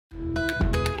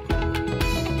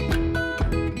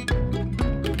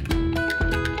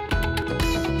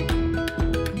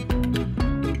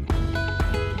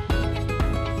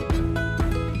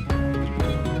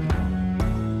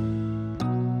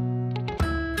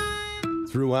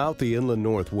Throughout the inland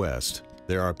Northwest,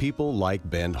 there are people like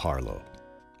Ben Harlow.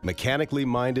 Mechanically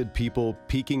minded people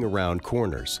peeking around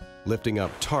corners, lifting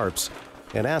up tarps,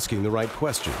 and asking the right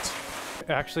questions.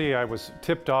 Actually, I was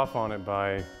tipped off on it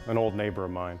by an old neighbor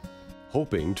of mine.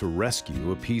 Hoping to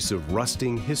rescue a piece of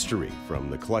rusting history from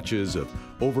the clutches of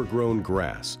overgrown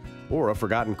grass or a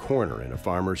forgotten corner in a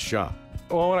farmer's shop.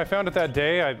 Well, when I found it that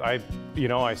day,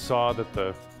 I saw that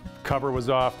the cover was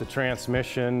off the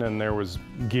transmission and there was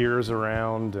gears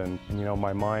around, and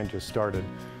my mind just started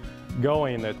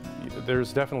going that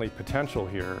there's definitely potential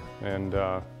here, and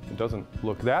it doesn't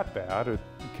look that bad. It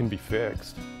can be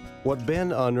fixed. What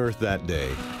Ben unearthed that day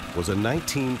was a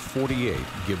 1948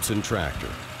 Gibson tractor.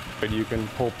 You can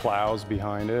pull plows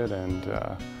behind it and,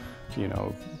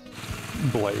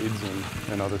 blades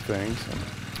and other things.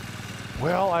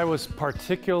 Well, I was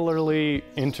particularly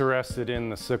interested in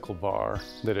the sickle bar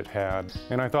that it had,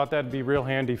 and I thought that'd be real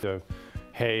handy to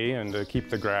hay and to keep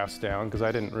the grass down, because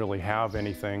I didn't really have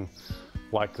anything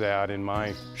like that in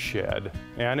my shed.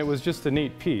 And it was just a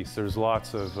neat piece. There's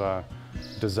lots of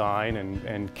design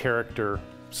and character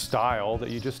style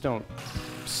that you just don't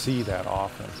see that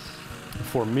often.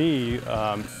 For me,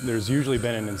 there's usually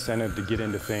been an incentive to get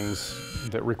into things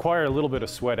that require a little bit of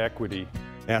sweat equity.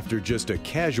 After just a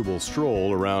casual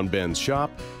stroll around Ben's shop,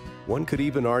 one could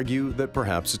even argue that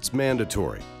perhaps it's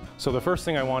mandatory. So the first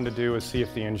thing I wanted to do is see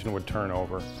if the engine would turn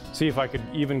over, see if I could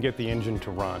even get the engine to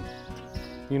run.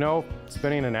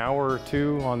 Spending an hour or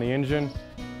two on the engine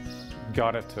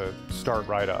got it to start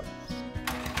right up.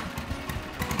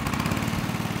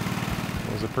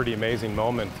 It was a pretty amazing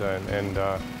moment,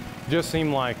 and just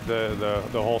seemed like the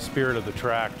whole spirit of the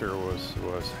tractor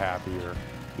was happier.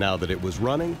 Now that it was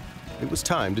running, it was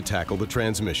time to tackle the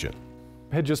transmission.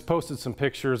 I had just posted some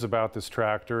pictures about this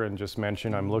tractor and just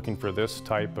mentioned I'm looking for this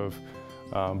type of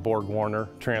Borg-Warner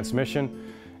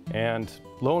transmission, and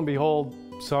lo and behold,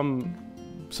 some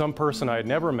person I had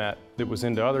never met that was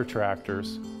into other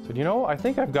tractors said, I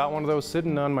think I've got one of those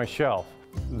sitting on my shelf.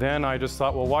 Then I just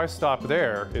thought, well, why stop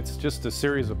there? It's just a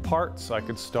series of parts. I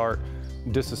could start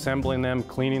disassembling them,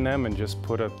 cleaning them, and just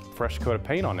put a fresh coat of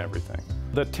paint on everything.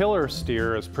 The tiller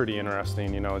steer is pretty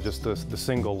interesting, just the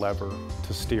single lever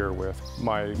to steer with.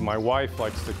 My wife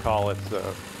likes to call it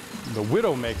the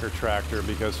Widowmaker tractor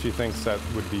because she thinks that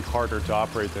would be harder to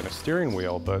operate than a steering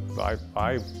wheel, but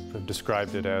I've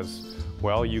described it as,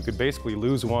 well, you could basically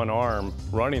lose one arm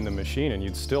running the machine and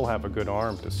you'd still have a good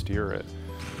arm to steer it.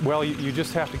 Well, you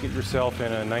just have to get yourself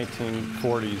in a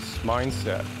 1940s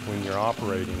mindset when you're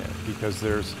operating it, because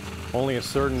there's only a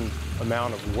certain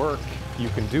amount of work you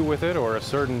can do with it, or a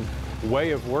certain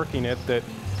way of working it that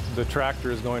the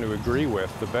tractor is going to agree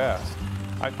with the best.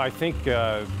 I think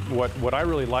what I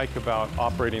really like about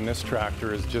operating this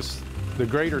tractor is just the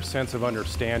greater sense of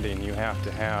understanding you have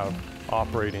to have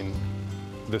operating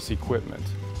this equipment.